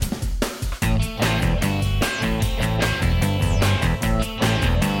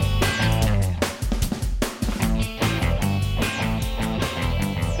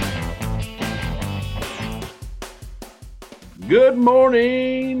Good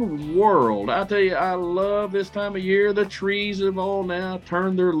morning, world. I tell you, I love this time of year. The trees have all now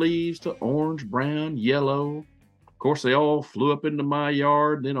turned their leaves to orange, brown, yellow. Of course, they all flew up into my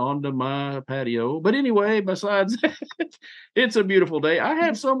yard, then onto my patio. But anyway, besides that, it's a beautiful day. I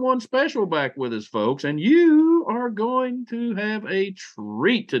have someone special back with us, folks, and you are going to have a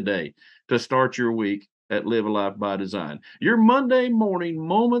treat today to start your week at Live a Life by Design. Your Monday morning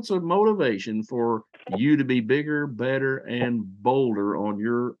moments of motivation for you to be bigger, better, and bolder on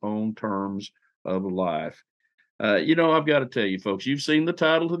your own terms of life. I've got to tell you, folks, you've seen the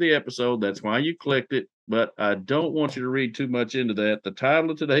title to the episode. That's why you clicked it, but I don't want you to read too much into that. The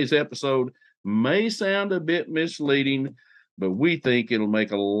title of today's episode may sound a bit misleading, but we think it'll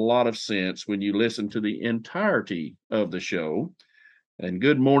make a lot of sense when you listen to the entirety of the show. And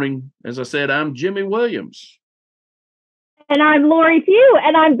good morning. As I said, I'm Jimmy Williams. And I'm Lori Pugh,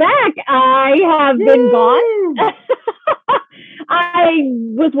 and I'm back. I have been gone. I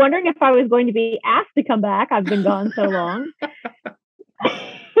was wondering if I was going to be asked to come back. I've been gone so long.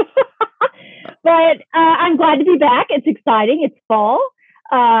 But I'm glad to be back. It's exciting. It's fall.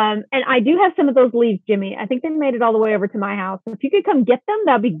 And I do have some of those leaves, Jimmy. I think they made it all the way over to my house. If you could come get them,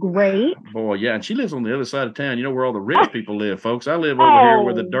 that'd be great. Boy, yeah. And she lives on the other side of town. You know where all the rich people live, folks. I live over here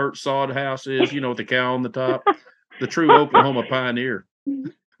where the dirt sod house is, with the cow on the top. The true Oklahoma pioneer.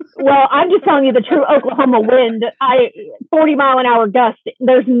 Well, I'm just telling you the true Oklahoma wind. 40-mile-an-hour gust.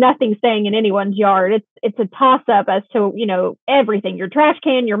 There's nothing staying in anyone's yard. It's a toss up as to everything. Your trash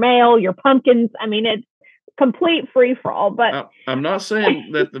can, your mail, your pumpkins. I mean, it's complete free for all. But I'm not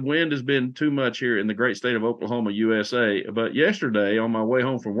saying that the wind has been too much here in the great state of Oklahoma, USA. But yesterday on my way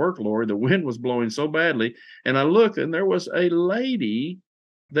home from work, Lori, the wind was blowing so badly, and I looked, and there was a lady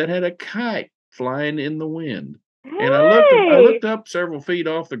that had a kite flying in the wind. And I looked up several feet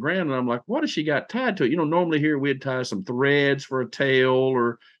off the ground, and I'm like, what has she got tied to it? Normally here we'd tie some threads for a tail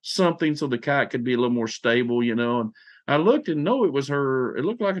or something so the kite could be a little more stable, and I looked and no, it was her. It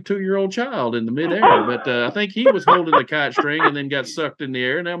looked like a 2-year-old child in the midair, but I think he was holding the kite string and then got sucked in the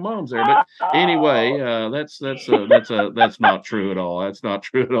air. And now Mom's there. But anyway, that's not true at all. That's not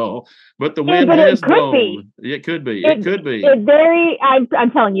true at all. But the wind has blown. It could be. It could be.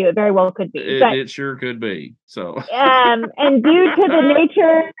 I'm telling you, it very well could be. It sure could be. So. And due to the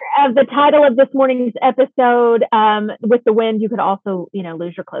nature of the title of this morning's episode, with the wind, you could also,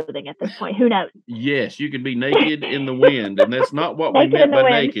 lose your clothing at this point. Who knows? Yes, you could be naked in the wind, and that's not what we meant by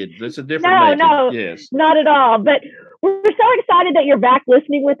naked. That's a different naked. No, yes, not at all. But we're so excited that you're back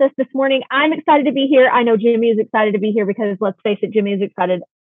listening with us this morning. I'm excited to be here. I know Jimmy is excited to be here because, let's face it, Jimmy is excited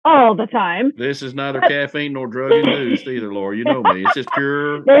all the time. This is neither caffeine nor drug induced either, Laura. You know me. It's just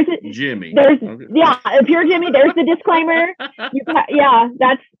pure Jimmy. Pure Jimmy. There's the disclaimer.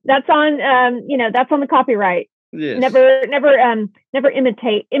 That's on. That's on the copyright. Yes. Never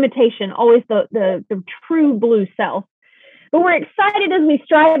imitation. Always the true blue self. But we're excited as we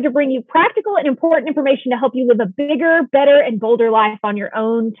strive to bring you practical and important information to help you live a bigger, better, and bolder life on your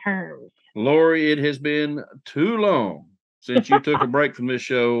own terms. Lori, it has been too long since you took a break from this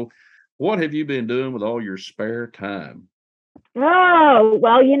show. What have you been doing with all your spare time? Oh,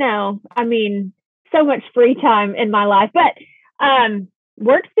 well, so much free time in my life, but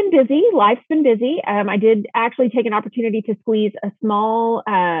work's been busy. Life's been busy. I did actually take an opportunity to squeeze a small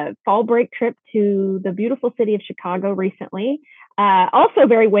fall break trip to the beautiful city of Chicago recently. Also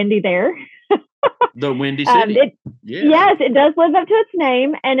very windy there. The Windy City. Yes, it does live up to its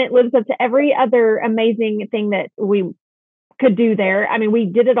name, and it lives up to every other amazing thing that we could do there. I mean, we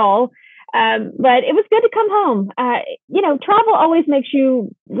did it all. But it was good to come home. Travel always makes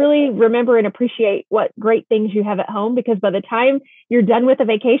you really remember and appreciate what great things you have at home, because by the time you're done with a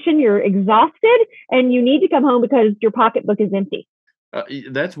vacation, you're exhausted and you need to come home because your pocketbook is empty.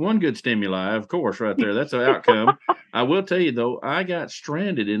 That's one good stimuli, of course, right there. That's an outcome. I will tell you, though, I got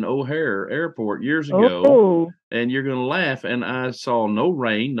stranded in O'Hare Airport years ago, and you're going to laugh, and I saw no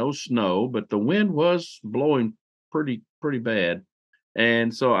rain, no snow, but the wind was blowing pretty bad.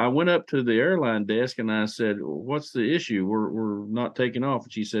 And so I went up to the airline desk and I said, what's the issue? We're not taking off.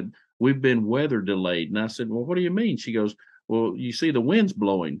 And she said, we've been weather delayed. And I said, well, what do you mean? She goes, well, you see the wind's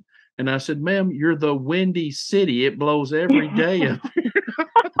blowing. And I said, ma'am, you're the Windy City. It blows every day up here.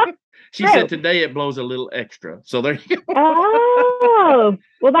 She said today it blows a little extra. So there you go. Oh,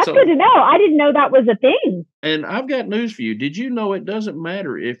 well, that's good to know. I didn't know that was a thing. And I've got news for you. Did you know it doesn't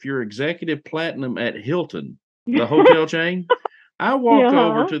matter if you're executive platinum at Hilton, the hotel chain? I walked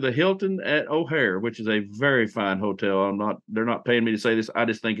over to the Hilton at O'Hare, which is a very fine hotel. They're not paying me to say this. I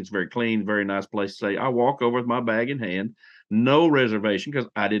just think it's very clean, very nice place to stay. I walk over with my bag in hand, no reservation, because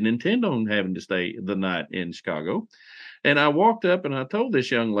I didn't intend on having to stay the night in Chicago. And I walked up and I told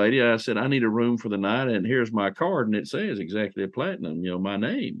this young lady, I said, I need a room for the night, and here's my card. And it says Executive Platinum, my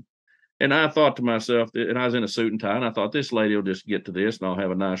name. And I thought to myself, and I was in a suit and tie, and I thought this lady will just get to this and I'll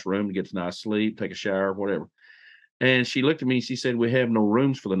have a nice room to get to nice sleep, take a shower, whatever. And she looked at me and she said, we have no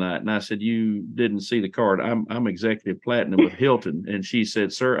rooms for the night. And I said, you didn't see the card. I'm Executive Platinum with Hilton. And she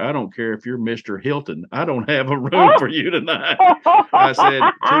said, sir, I don't care if you're Mr. Hilton. I don't have a room for you tonight. I said,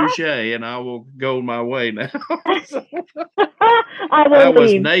 touche, and I will go my way now. I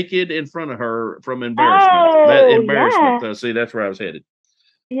was naked in front of her from embarrassment. Oh, that embarrassment. Yeah. See, that's where I was headed.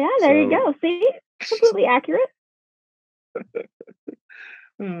 Yeah, there you go. See, completely accurate.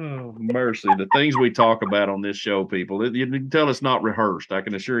 Oh, mercy. The things we talk about on this show, people, you can tell it's not rehearsed. I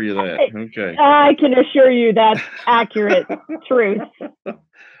can assure you that. Okay. I can assure you that's accurate truth.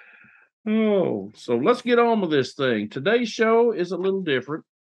 Oh, so let's get on with this thing. Today's show is a little different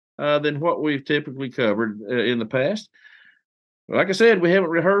than what we've typically covered in the past. Like I said, we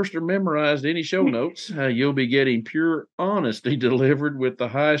haven't rehearsed or memorized any show notes. You'll be getting pure honesty delivered with the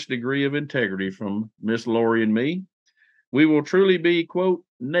highest degree of integrity from Miss Lori and me. We will truly be, quote,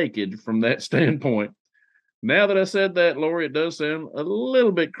 naked from that standpoint. Now that I said that, Lori, it does sound a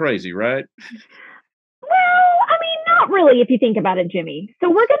little bit crazy, right? Well, I mean, not really if you think about it, Jimmy. So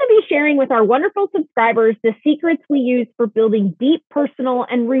we're going to be sharing with our wonderful subscribers the secrets we use for building deep, personal,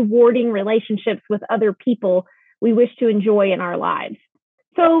 and rewarding relationships with other people we wish to enjoy in our lives.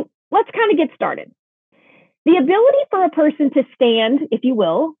 So let's kind of get started. The ability for a person to stand, if you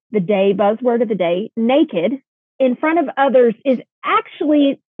will, the day buzzword of the day, naked, in front of others is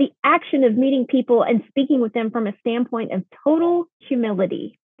actually the action of meeting people and speaking with them from a standpoint of total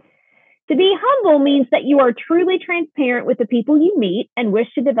humility. To be humble means that you are truly transparent with the people you meet and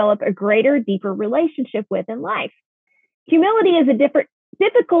wish to develop a greater, deeper relationship with in life. Humility is a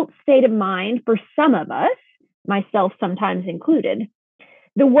difficult state of mind for some of us, myself sometimes included.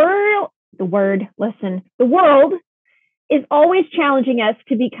 The world is always challenging us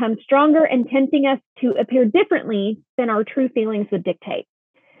to become stronger and tempting us to appear differently than our true feelings would dictate.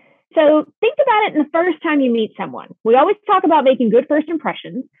 So think about it in the first time you meet someone. We always talk about making good first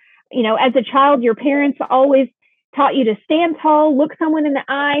impressions. As a child, your parents always taught you to stand tall, look someone in the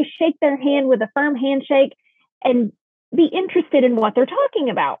eye, shake their hand with a firm handshake, and be interested in what they're talking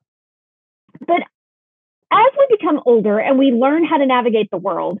about. But as we become older and we learn how to navigate the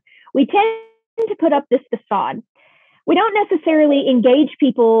world, we tend to put up this facade. We don't necessarily engage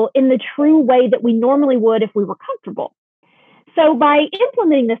people in the true way that we normally would if we were comfortable. So by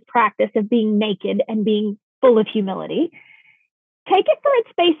implementing this practice of being naked and being full of humility, take it for its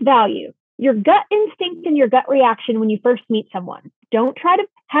face value, your gut instinct and your gut reaction when you first meet someone. Don't try to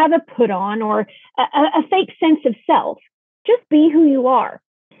have a put on or a fake sense of self. Just be who you are.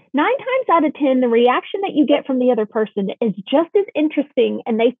 9 times out of 10, the reaction that you get from the other person is just as interesting,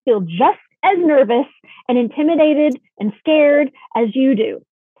 and they feel just as nervous and intimidated and scared as you do.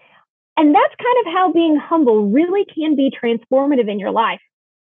 And that's kind of how being humble really can be transformative in your life.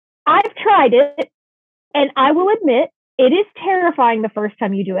 I've tried it, and I will admit it is terrifying the first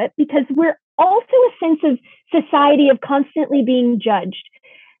time you do it because we're also a sense of society of constantly being judged,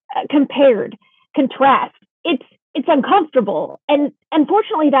 compared, contrast. It's uncomfortable. And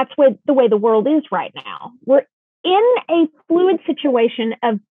unfortunately, that's the way the world is right now. We're in a fluid situation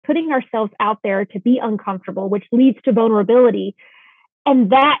of putting ourselves out there to be uncomfortable, which leads to vulnerability. And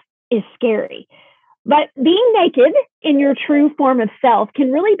that is scary. But being naked in your true form of self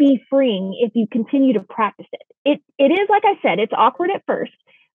can really be freeing if you continue to practice it. It is, like I said, it's awkward at first,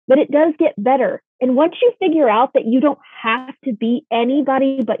 but it does get better. And once you figure out that you don't have to be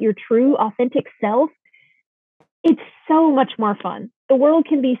anybody but your true, authentic self, it's so much more fun. The world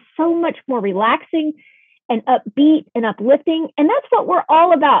can be so much more relaxing and upbeat and uplifting. And that's what we're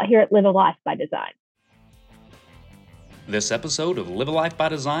all about here at Live a Life by Design. This episode of Live a Life by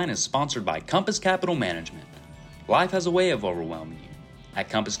Design is sponsored by Compass Capital Management. Life has a way of overwhelming you.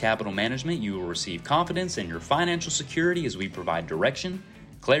 At Compass Capital Management, you will receive confidence in your financial security as we provide direction,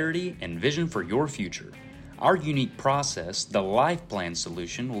 clarity, and vision for your future. Our unique process, the Life Plan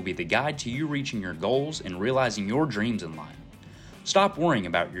Solution, will be the guide to you reaching your goals and realizing your dreams in life. Stop worrying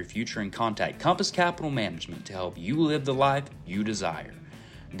about your future and contact Compass Capital Management to help you live the life you desire.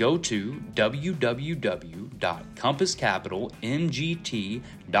 Go to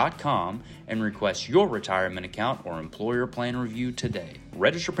www.compasscapitalmgt.com and request your retirement account or employer plan review today.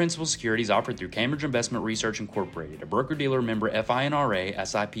 Registered Principal Securities offered through Cambridge Investment Research Incorporated, a broker-dealer member FINRA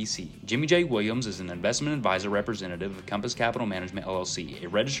SIPC. Jimmy J. Williams is an investment advisor representative of Compass Capital Management LLC, a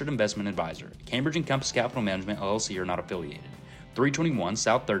registered investment advisor. Cambridge and Compass Capital Management LLC are not affiliated. 321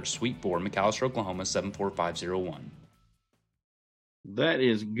 South 3rd Suite 4, McAllister, Oklahoma 74501. That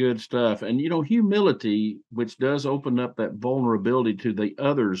is good stuff. And, humility, which does open up that vulnerability to the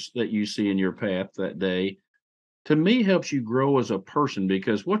others that you see in your path that day, to me helps you grow as a person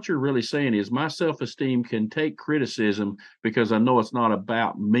because what you're really saying is my self-esteem can take criticism because I know it's not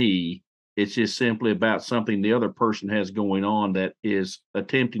about me. It's just simply about something the other person has going on that is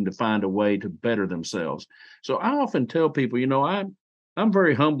attempting to find a way to better themselves. So I often tell people, I'm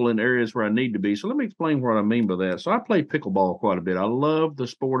very humble in areas where I need to be. So let me explain what I mean by that. So I play pickleball quite a bit. I love the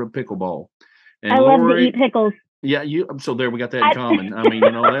sport of pickleball. And I love to Lori, eat pickles. yeah, so there we got that in I, common. I mean,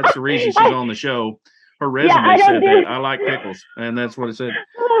 that's the reason she's on the show. Her yeah, resume I don't said that. do. I like pickles, and that's what it said.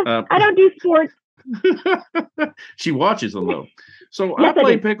 I don't do sports. She watches them though. So I Yes, I do.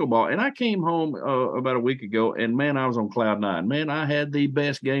 played pickleball, and I came home about a week ago, and man, I was on cloud nine. Man, I had the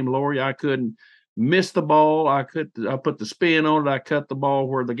best game, Lori. I couldn't miss the ball. I put the spin on it. I cut the ball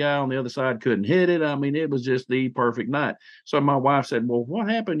where the guy on the other side couldn't hit it. I mean, it was just the perfect night. So my wife said, "Well, what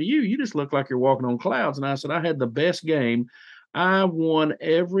happened to you? You just look like you're walking on clouds." And I said, "I had the best game. I won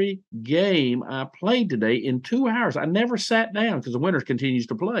every game I played today in 2 hours. I never sat down because the winner continues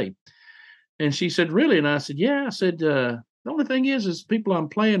to play." And she said, "Really?" And I said, "Yeah." I said, "The only thing is people I'm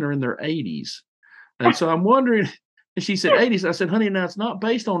playing are in their 80s. And so I'm wondering," and she said, "80s." I said, "Honey, now it's not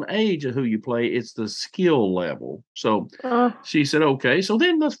based on age of who you play, it's the skill level." So Uh, she said, "Okay." So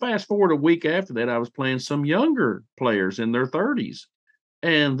then let's fast forward a week after that. I was playing some younger players in their 30s,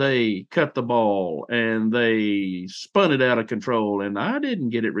 and they cut the ball and they spun it out of control, and I didn't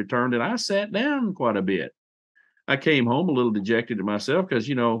get it returned, and I sat down quite a bit. I came home a little dejected to myself because,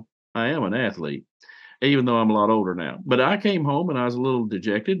 I am an athlete, even though I'm a lot older now. But I came home and I was a little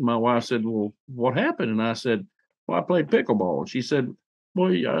dejected. My wife said, "Well, what happened?" And I said, "Well, I played pickleball." And she said,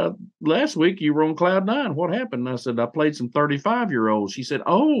 "Well, last week you were on cloud nine. What happened?" And I said, "I played some 35-year-olds." She said,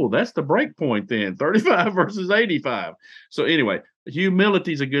 "Oh, that's the break point then, 35 versus 85." So anyway,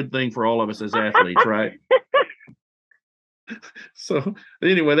 humility is a good thing for all of us as athletes, right? So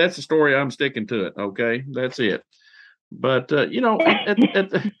anyway, that's the story. I'm sticking to it. Okay, that's it. But at the end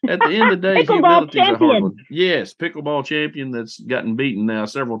of the day, Pickleball humility is a hard champion. one. Yes, pickleball champion that's gotten beaten now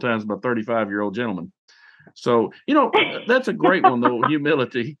several times by 35-year-old gentlemen. So that's a great one though,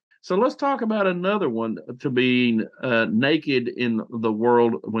 humility. So let's talk about another one to being naked in the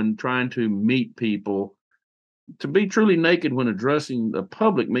world when trying to meet people. To be truly naked when addressing the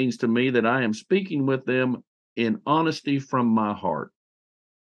public means to me that I am speaking with them in honesty from my heart.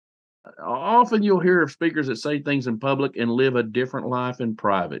 Often you'll hear of speakers that say things in public and live a different life in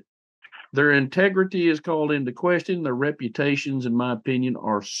private. Their integrity is called into question. Their reputations, in my opinion,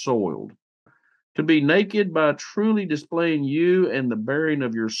 are soiled. To be naked by truly displaying you and the bearing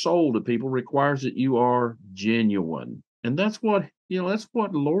of your soul to people requires that you are genuine. And that's what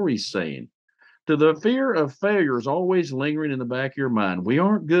Lori's saying. To the fear of failure is always lingering in the back of your mind. We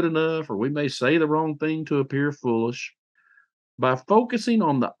aren't good enough, or we may say the wrong thing to appear foolish. By focusing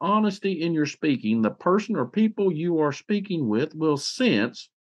on the honesty in your speaking, the person or people you are speaking with will sense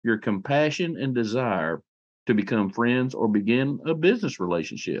your compassion and desire to become friends or begin a business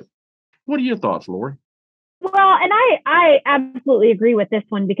relationship. What are your thoughts, Lori? Well, and I absolutely agree with this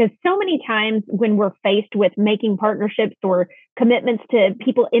one because so many times when we're faced with making partnerships or commitments to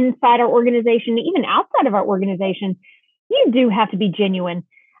people inside our organization, even outside of our organization, you do have to be genuine.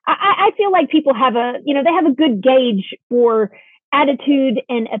 I feel like people have they have a good gauge for attitude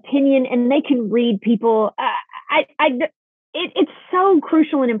and opinion, and they can read people. It's so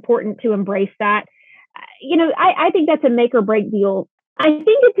crucial and important to embrace that. I think that's a make or break deal. I think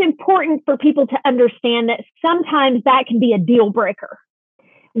it's important for people to understand that sometimes that can be a deal breaker,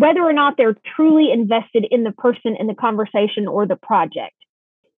 whether or not they're truly invested in the person, in the conversation, or the project.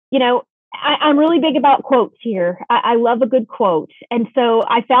 I'm really big about quotes here. I love a good quote. And so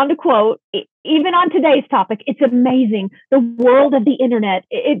I found a quote, even on today's topic. It's amazing. The world of the internet,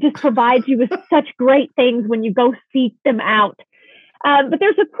 it just provides you with such great things when you go seek them out. But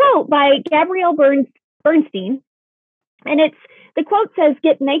there's a quote by Gabrielle Bernstein, and the quote says,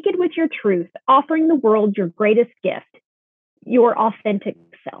 "Get naked with your truth, offering the world your greatest gift, your authentic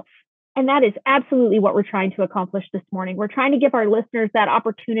self." And that is absolutely what we're trying to accomplish this morning. We're trying to give our listeners that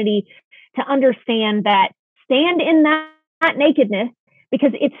opportunity to understand that, stand in that nakedness,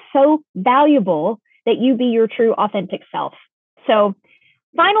 because it's so valuable that you be your true authentic self. So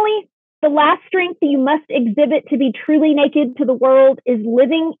finally, the last strength that you must exhibit to be truly naked to the world is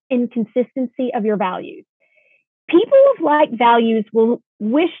living in consistency of your values. People of like values will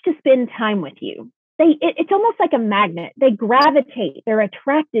wish to spend time with you. It's almost like a magnet. They gravitate, they're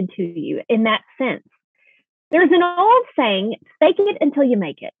attracted to you in that sense. There's an old saying, fake it until you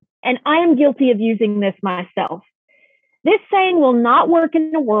make it. And I am guilty of using this myself. This saying will not work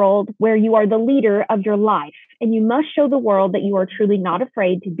in a world where you are the leader of your life, and you must show the world that you are truly not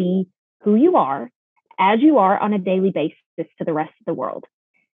afraid to be who you are, as you are on a daily basis to the rest of the world.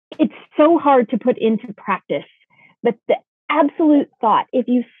 It's so hard to put into practice, but the absolute thought, if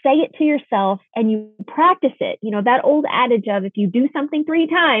you say it to yourself and you practice it, that old adage of if you do something 3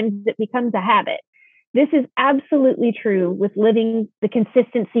 times, it becomes a habit. This is absolutely true with living the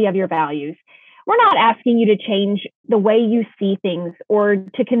consistency of your values. We're not asking you to change the way you see things or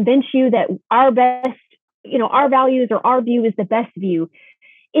to convince you that our best, our values or our view is the best view.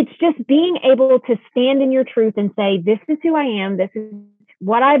 It's just being able to stand in your truth and say, this is who I am. This is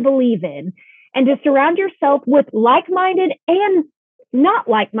what I believe in. And to surround yourself with like-minded and not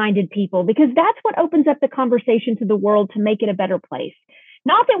like-minded people, because that's what opens up the conversation to the world to make it a better place.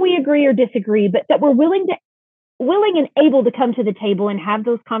 Not that we agree or disagree, but that we're willing and able to come to the table and have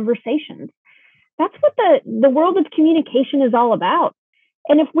those conversations. That's what the world of communication is all about.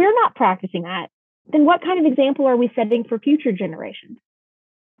 And if we're not practicing that, then what kind of example are we setting for future generations?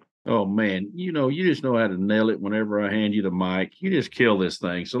 Oh man, you just know how to nail it whenever I hand you the mic. You just kill this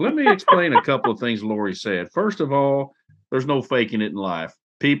thing. So let me explain a couple of things Lori said. First of all, there's no faking it in life.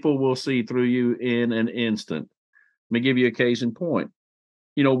 People will see through you in an instant. Let me give you a case in point.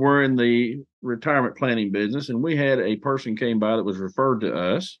 We're in the retirement planning business, and we had a person came by that was referred to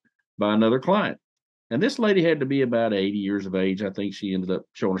us by another client. And this lady had to be about 80 years of age. I think she ended up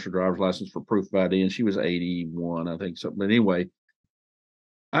showing us her driver's license for proof of ID, and she was 81, I think so. But anyway,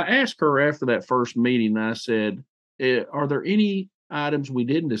 I asked her after that first meeting, I said, are there any items we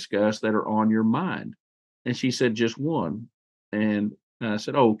didn't discuss that are on your mind? And she said, just one. And I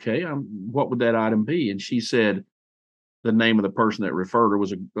said, okay, what would that item be? And she said, the name of the person that referred her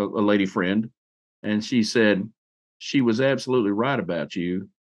was a lady friend. And she said, she was absolutely right about you.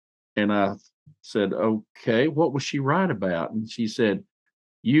 And I said, okay, what was she right about? And she said,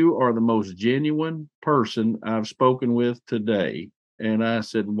 you are the most genuine person I've spoken with today. And I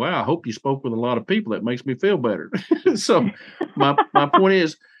said, wow, I hope you spoke with a lot of people. That makes me feel better. So my point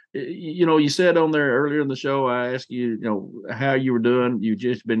is, you said on there earlier in the show, I asked you, how you were doing. You've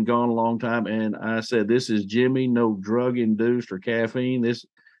just been gone a long time. And I said, this is Jimmy, no drug induced or caffeine.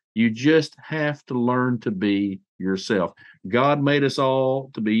 You just have to learn to be yourself. God made us all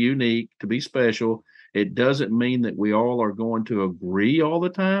to be unique, to be special. It doesn't mean that we all are going to agree all the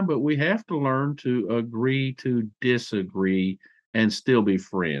time, but we have to learn to agree to disagree and still be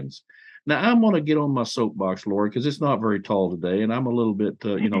friends. Now, I'm going to get on my soapbox, Lori, because it's not very tall today, and I'm a little bit,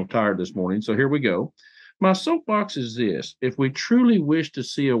 tired this morning. So here we go. My soapbox is this. If we truly wish to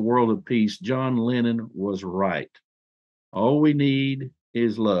see a world of peace, John Lennon was right. All we need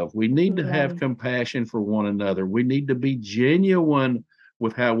is love. We need to have compassion for one another. We need to be genuine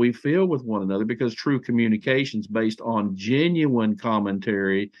with how we feel with one another, because true communications based on genuine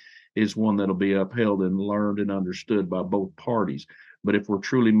commentary is one that'll be upheld and learned and understood by both parties. But if we're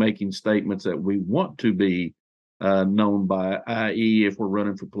truly making statements that we want to be known by, i.e., if we're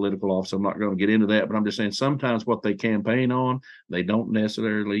running for political office, I'm not going to get into that, but I'm just saying sometimes what they campaign on, they don't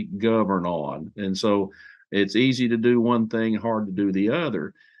necessarily govern on. And so it's easy to do one thing, hard to do the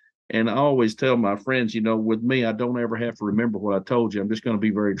other. And I always tell my friends, with me, I don't ever have to remember what I told you. I'm just going to be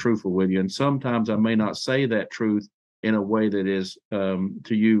very truthful with you. And sometimes I may not say that truth in a way that is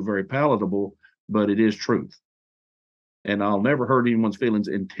to you very palatable, but it is truth. And I'll never hurt anyone's feelings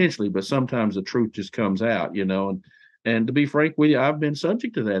intentionally, but sometimes the truth just comes out, and to be frank with you, I've been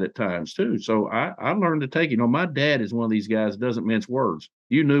subject to that at times too. So I learned to take, my dad is one of these guys that doesn't mince words.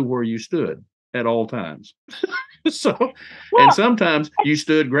 You knew where you stood at all times. And sometimes you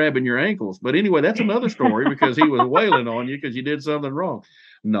stood grabbing your ankles. But anyway, that's another story, because he was wailing on you because you did something wrong.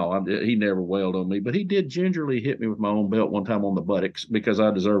 No, he never wailed on me, but he did gingerly hit me with my own belt one time on the buttocks because I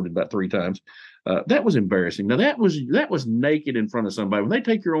deserved it about 3 times. That was embarrassing. Now that was naked in front of somebody. When they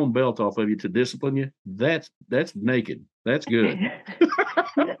take your own belt off of you to discipline you, that's naked. That's good.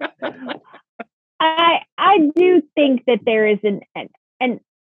 I do think that there is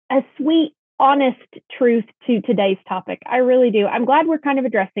a sweet, honest truth to today's topic. I really do. I'm glad we're kind of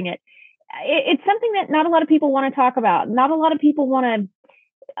addressing it. It's something that not a lot of people want to talk about. Not a lot of people want to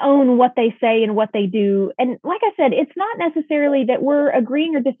own what they say and what they do. And like I said, it's not necessarily that we're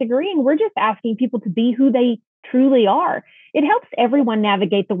agreeing or disagreeing. We're just asking people to be who they truly are. It helps everyone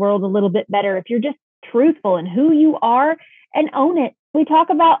navigate the world a little bit better if you're just truthful in who you are and own it. We talk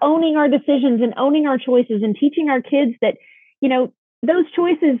about owning our decisions and owning our choices and teaching our kids that, those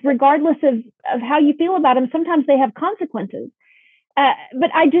choices, regardless of how you feel about them, sometimes they have consequences.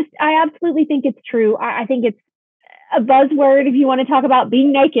 But I absolutely think it's true. I think it's a buzzword if you want to talk about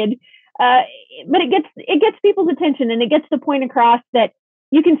being naked. but it gets people's attention, and it gets the point across that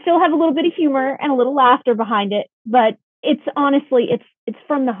you can still have a little bit of humor and a little laughter behind it, but it's honestly, it's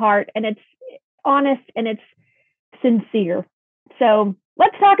from the heart, and it's honest, and it's sincere. So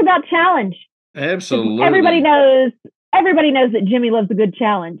let's talk about challenge. Absolutely. Everybody knows that Jimmy loves a good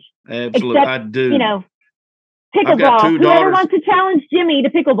challenge. Absolutely. Except, I do. You know, pickleball. Whoever wants to challenge Jimmy to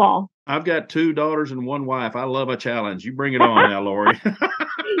pickleball. I've got 2 daughters and 1 wife. I love a challenge. You bring it on now, Lori.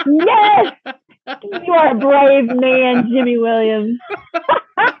 Yes. You are a brave man, Jimmy Williams.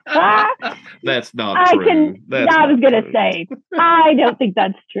 That's not true. I was going to say, I don't think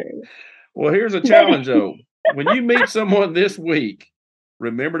that's true. Well, here's a challenge, though. When you meet someone this week,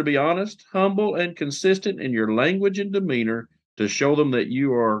 remember to be honest, humble, and consistent in your language and demeanor to show them that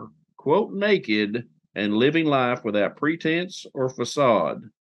you are, quote, naked and living life without pretense or facade.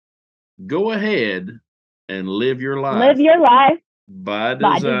 Go ahead and live your life. Live your life by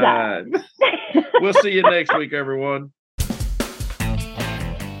design. We'll see you next week, everyone.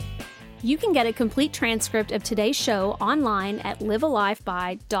 You can get a complete transcript of today's show online at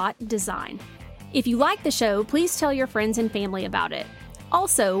livealifeby.design. If you like the show, please tell your friends and family about it.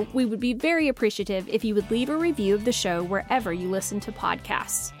 Also, we would be very appreciative if you would leave a review of the show wherever you listen to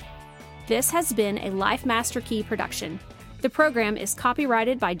podcasts. This has been a Life Master Key production. The program is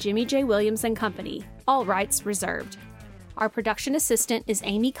copyrighted by Jimmy J. Williams and Company, all rights reserved. Our production assistant is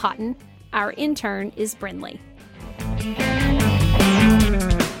Amy Cotton. Our intern is Brinley.